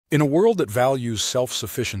In a world that values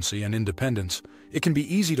self-sufficiency and independence, it can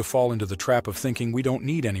be easy to fall into the trap of thinking we don't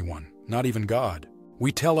need anyone, not even God.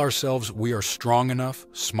 We tell ourselves we are strong enough,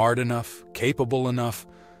 smart enough, capable enough,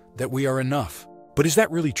 that we are enough. But is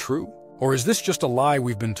that really true? Or is this just a lie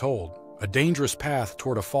we've been told, a dangerous path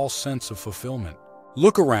toward a false sense of fulfillment?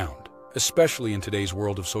 Look around, especially in today's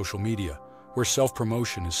world of social media, where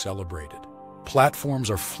self-promotion is celebrated. Platforms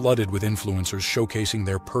are flooded with influencers showcasing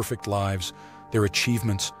their perfect lives, their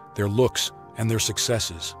achievements, their looks, and their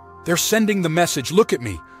successes. They're sending the message, look at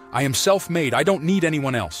me, I am self-made, I don't need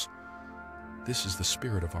anyone else. This is the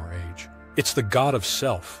spirit of our age. It's the God of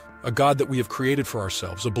self, a God that we have created for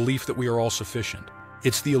ourselves, a belief that we are all sufficient.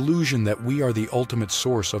 It's the illusion that we are the ultimate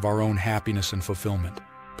source of our own happiness and fulfillment.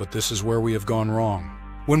 But this is where we have gone wrong.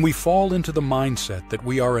 When we fall into the mindset that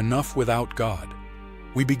we are enough without God,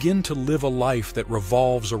 we begin to live a life that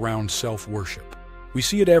revolves around self-worship. We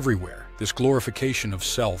see it everywhere, this glorification of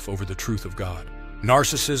self over the truth of God.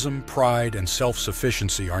 Narcissism, pride, and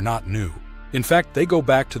self-sufficiency are not new. In fact, they go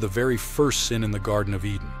back to the very first sin in the Garden of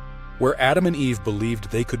Eden, where Adam and Eve believed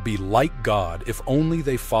they could be like God if only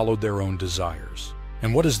they followed their own desires.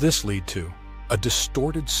 And what does this lead to? A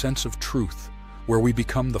distorted sense of truth, where we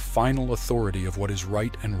become the final authority of what is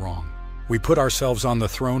right and wrong. We put ourselves on the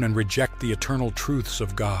throne and reject the eternal truths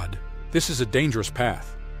of God. This is a dangerous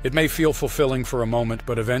path. It may feel fulfilling for a moment,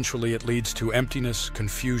 but eventually it leads to emptiness,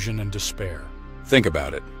 confusion, and despair. Think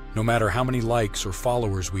about it. No matter how many likes or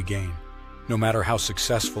followers we gain, no matter how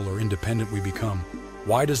successful or independent we become,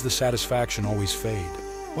 why does the satisfaction always fade?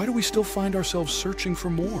 Why do we still find ourselves searching for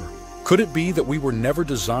more? Could it be that we were never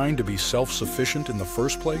designed to be self-sufficient in the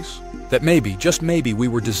first place? That maybe, just maybe, we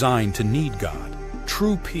were designed to need God?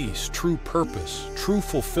 True peace, true purpose, true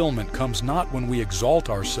fulfillment comes not when we exalt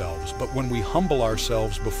ourselves, but when we humble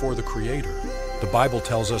ourselves before the Creator. The Bible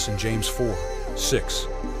tells us in James 4:6,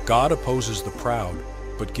 God opposes the proud,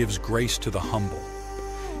 but gives grace to the humble.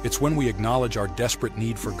 It's when we acknowledge our desperate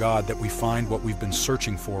need for God that we find what we've been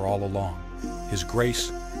searching for all along: His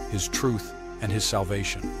grace, His truth, and His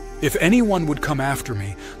salvation. If anyone would come after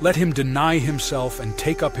me, let him deny himself and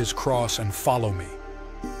take up his cross and follow me.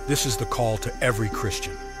 This is the call to every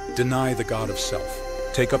Christian. Deny the God of self.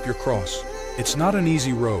 Take up your cross. It's not an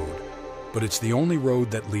easy road, but it's the only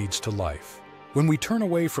road that leads to life. When we turn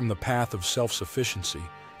away from the path of self-sufficiency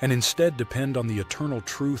and instead depend on the eternal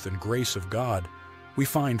truth and grace of God, we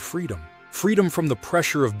find freedom. Freedom from the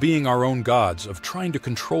pressure of being our own gods, of trying to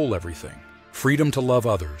control everything. Freedom to love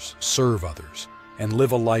others, serve others, and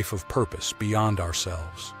live a life of purpose beyond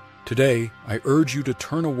ourselves. Today, I urge you to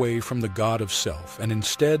turn away from the God of self and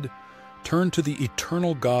instead turn to the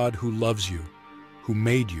eternal God who loves you, who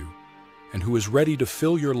made you, and who is ready to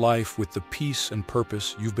fill your life with the peace and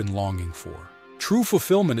purpose you've been longing for. True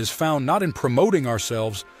fulfillment is found not in promoting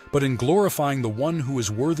ourselves, but in glorifying the one who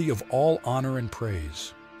is worthy of all honor and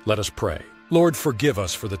praise. Let us pray. Lord, forgive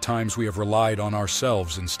us for the times we have relied on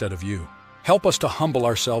ourselves instead of you. Help us to humble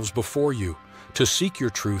ourselves before you, to seek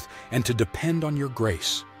your truth, and to depend on your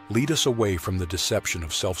grace. Lead us away from the deception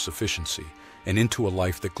of self-sufficiency and into a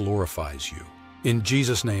life that glorifies you. In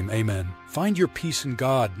Jesus' name, amen. Find your peace in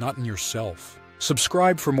God, not in yourself.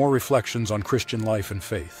 Subscribe for more reflections on Christian life and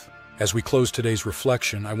faith. As we close today's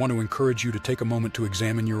reflection, I want to encourage you to take a moment to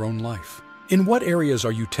examine your own life. In what areas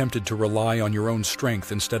are you tempted to rely on your own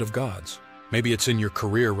strength instead of God's? Maybe it's in your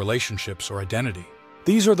career, relationships, or identity.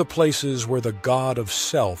 These are the places where the God of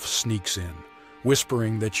self sneaks in,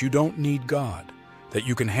 whispering that you don't need God, that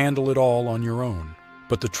you can handle it all on your own.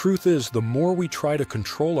 But the truth is, the more we try to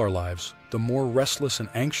control our lives, the more restless and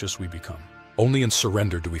anxious we become. Only in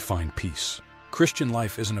surrender do we find peace. Christian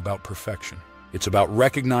life isn't about perfection. It's about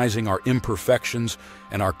recognizing our imperfections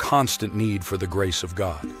and our constant need for the grace of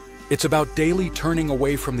God. It's about daily turning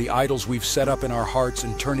away from the idols we've set up in our hearts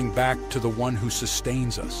and turning back to the one who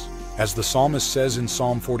sustains us. As the psalmist says in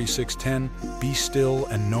Psalm 46:10, "Be still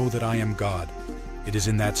and know that I am God." It is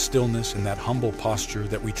in that stillness, in that humble posture,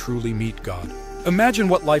 that we truly meet God. Imagine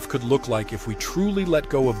what life could look like if we truly let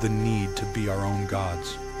go of the need to be our own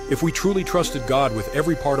gods. If we truly trusted God with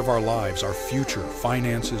every part of our lives, our future,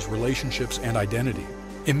 finances, relationships, and identity.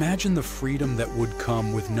 Imagine the freedom that would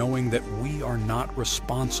come with knowing that we are not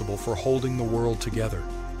responsible for holding the world together,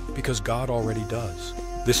 because God already does.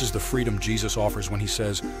 This is the freedom Jesus offers when he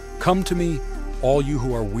says, "Come to me, all you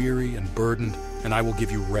who are weary and burdened, and I will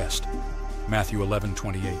give you rest." Matthew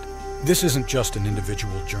 11:28. This isn't just an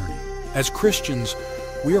individual journey. As Christians,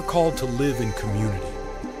 we are called to live in community,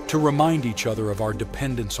 to remind each other of our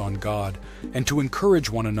dependence on God, and to encourage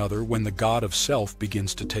one another when the God of self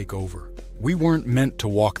begins to take over. We weren't meant to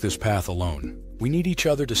walk this path alone. We need each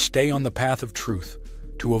other to stay on the path of truth,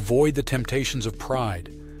 to avoid the temptations of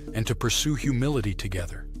pride, and to pursue humility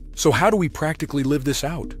together. So how do we practically live this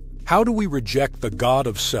out? How do we reject the God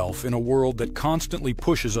of self in a world that constantly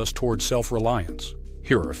pushes us toward self-reliance?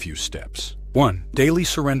 Here are a few steps. 1. Daily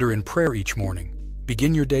surrender in prayer each morning.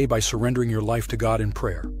 Begin your day by surrendering your life to God in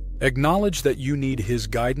prayer. Acknowledge that you need His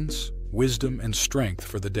guidance, wisdom, and strength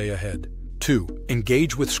for the day ahead. 2.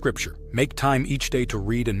 Engage with Scripture. Make time each day to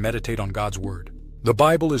read and meditate on God's Word. The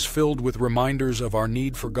Bible is filled with reminders of our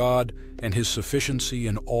need for God and His sufficiency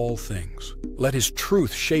in all things. Let His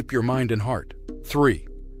truth shape your mind and heart. 3.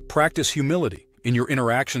 Practice humility. In your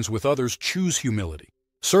interactions with others, choose humility.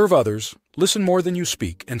 Serve others, listen more than you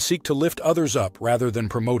speak, and seek to lift others up rather than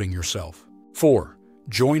promoting yourself. 4.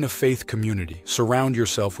 Join a faith community. Surround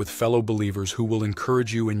yourself with fellow believers who will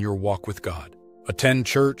encourage you in your walk with God. Attend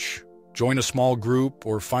church, join a small group,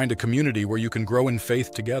 or find a community where you can grow in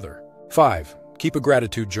faith together. 5. Keep a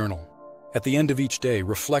gratitude journal. At the end of each day,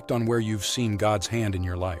 reflect on where you've seen God's hand in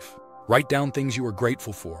your life. Write down things you are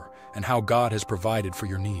grateful for and how God has provided for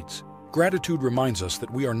your needs. Gratitude reminds us that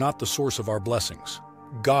we are not the source of our blessings.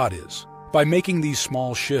 God is. By making these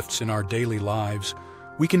small shifts in our daily lives,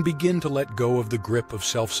 we can begin to let go of the grip of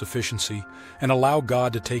self-sufficiency and allow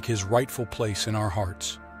God to take His rightful place in our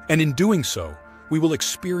hearts. And in doing so, we will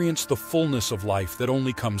experience the fullness of life that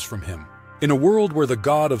only comes from Him. In a world where the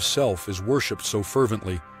God of self is worshipped so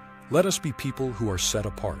fervently, let us be people who are set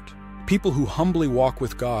apart. People who humbly walk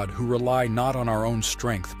with God, who rely not on our own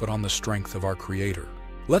strength but on the strength of our Creator.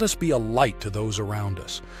 Let us be a light to those around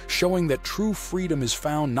us, showing that true freedom is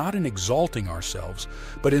found not in exalting ourselves,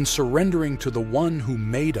 but in surrendering to the one who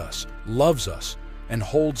made us, loves us, and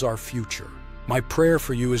holds our future. My prayer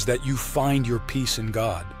for you is that you find your peace in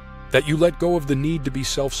God, that you let go of the need to be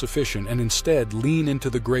self-sufficient and instead lean into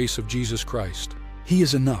the grace of Jesus Christ. He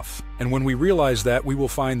is enough, and when we realize that, we will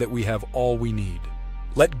find that we have all we need.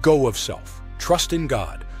 Let go of self, trust in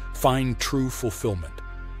God, find true fulfillment.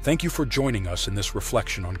 Thank you for joining us in this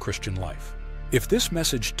reflection on Christian life. If this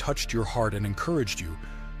message touched your heart and encouraged you,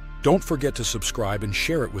 don't forget to subscribe and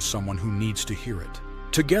share it with someone who needs to hear it.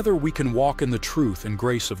 Together we can walk in the truth and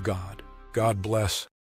grace of God. God bless.